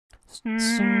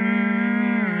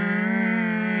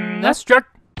SNESdrunk.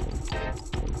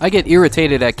 I get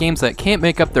irritated at games that can't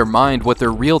make up their mind what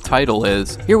their real title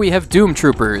is. Here we have Doom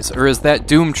Troopers, or is that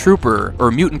Doom Trooper,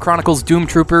 or Mutant Chronicles Doom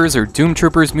Troopers, or Doom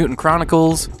Troopers Mutant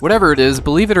Chronicles. Whatever it is,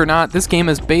 believe it or not, this game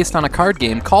is based on a card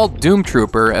game called Doom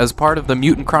Trooper as part of the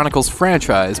Mutant Chronicles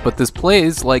franchise, but this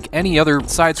plays like any other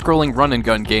side-scrolling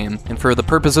run-and-gun game. And for the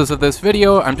purposes of this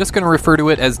video, I'm just going to refer to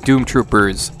it as Doom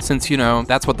Troopers, since, you know,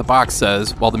 that's what the box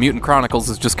says, while the Mutant Chronicles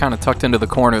is just kind of tucked into the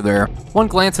corner there. One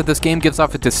glance at this game gives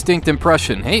off a distinct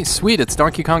impression. Hey, sweet, it's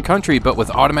Donkey Kong Country, but with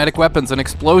automatic weapons and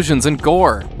explosions and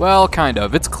gore. Well, kind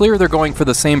of. It's clear they're going for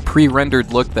the same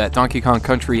pre-rendered look that Donkey Kong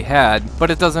Country had,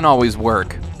 but it doesn't always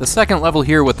work. The second level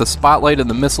here with the spotlight and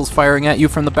the missiles firing at you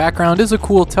from the background is a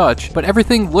cool touch, but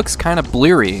everything looks kind of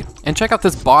bleary. And check out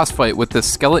this boss fight with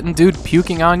this skeleton dude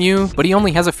puking on you, but he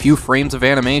only has a few frames of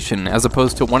animation, as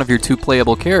opposed to one of your two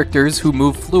playable characters who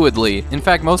move fluidly. In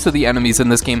fact, most of the enemies in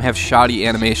this game have shoddy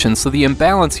animations, so the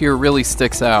imbalance here really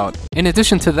sticks out. In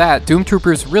addition to that, Doom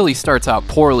Troopers really starts out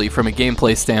poorly from a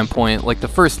gameplay standpoint, like the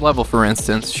first level for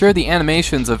instance. Sure, the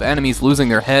animations of enemies losing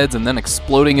their heads and then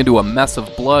exploding into a mess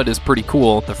of blood is pretty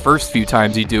cool the first few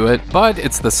times you do it, but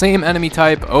it's the same enemy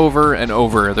type over and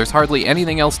over. There's hardly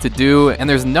anything else to do, and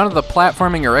there's none of the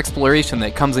platforming or exploration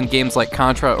that comes in games like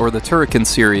Contra or the Turrican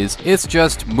series. It's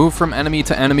just move from enemy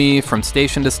to enemy, from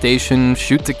station to station,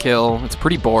 shoot to kill. It's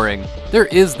pretty boring. There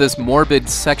is this morbid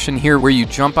section here where you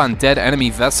jump on dead enemy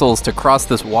vessels to cross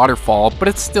this waterfall, but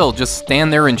it's still just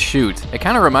stand there and shoot. It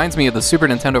kind of reminds me of the Super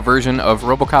Nintendo version of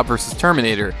RoboCop vs.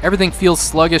 Terminator. Everything feels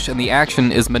sluggish and the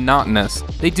action is monotonous.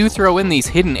 They do throw in these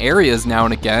hidden areas now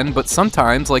and again, but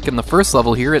sometimes, like in the first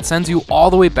level here, it sends you all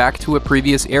the way back to a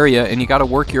previous area and you gotta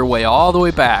work your way all the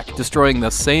way back, destroying the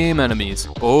same enemies.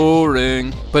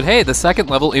 Boring. But hey, the second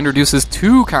level introduces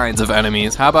two kinds of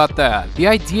enemies. How about that? The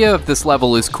idea of this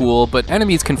level is cool, but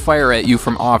enemies can fire at you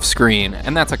from off-screen,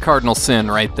 and that's a cardinal sin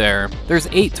right there. There's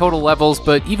 8 total levels,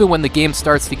 but even when the game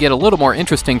starts to get a little more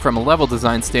interesting from a level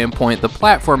design standpoint, the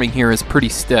platforming here is pretty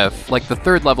stiff. Like the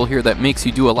third level here that makes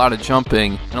you do a lot of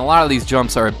jumping, and a lot of these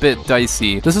jumps are a bit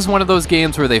dicey. This is one of those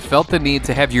games where they felt the need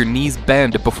to have your knees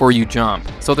bend before you jump,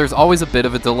 so there's always a bit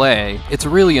of a delay. It's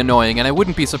really annoying, and I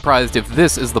wouldn't be surprised if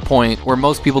this is the point where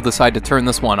most people decide to turn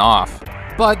this one off.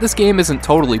 But this game isn't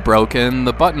totally broken.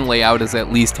 The button layout is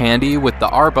at least handy, with the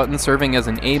R button serving as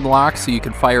an aim lock so you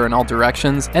can fire in all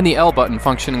directions, and the L button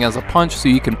functioning as a punch so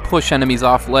you can push enemies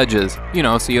off ledges. You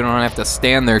know, so you don't have to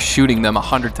stand there shooting them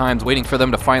 100 times waiting for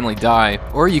them to finally die.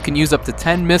 Or you can use up to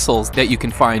 10 missiles that you can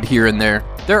find here and there.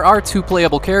 There are 2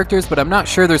 playable characters, but I'm not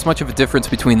sure there's much of a difference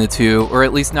between the two, or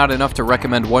at least not enough to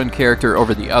recommend one character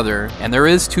over the other. And there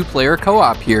is 2-player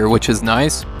co-op here, which is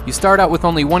nice. You start out with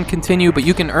only 1 continue, but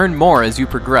you can earn more as you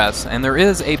progress, and there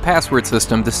is a password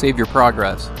system to save your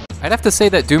progress. I'd have to say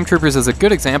that Doom Troopers is a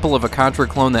good example of a Contra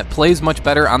clone that plays much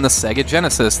better on the Sega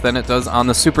Genesis than it does on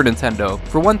the Super Nintendo.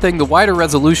 For one thing, the wider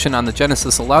resolution on the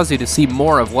Genesis allows you to see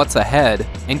more of what's ahead,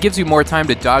 and gives you more time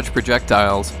to dodge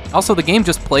projectiles. Also, the game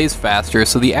just plays faster,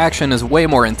 so the action is way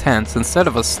more intense instead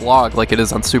of a slog like it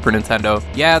is on Super Nintendo.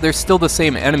 Yeah, there's still the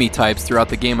same enemy types throughout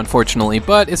the game unfortunately,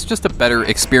 but it's just a better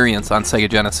experience on Sega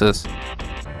Genesis.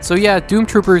 So yeah, Doom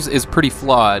Troopers is pretty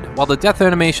flawed. While the death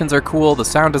animations are cool, the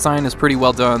sound design is pretty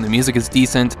well done, the music is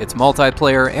decent, it's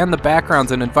multiplayer, and the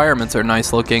backgrounds and environments are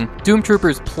nice looking, Doom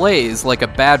Troopers plays like a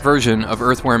bad version of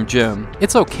Earthworm Jim.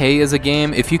 It's okay as a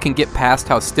game if you can get past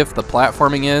how stiff the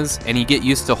platforming is, and you get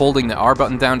used to holding the R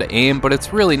button down to aim, but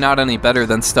it's really not any better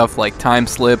than stuff like Time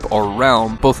Slip or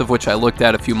Realm, both of which I looked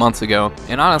at a few months ago.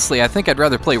 And honestly, I think I'd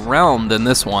rather play Realm than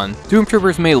this one. Doom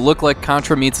Troopers may look like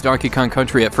Contra meets Donkey Kong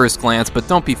Country at first glance, but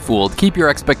don't be fooled. Keep your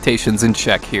expectations in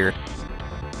check here.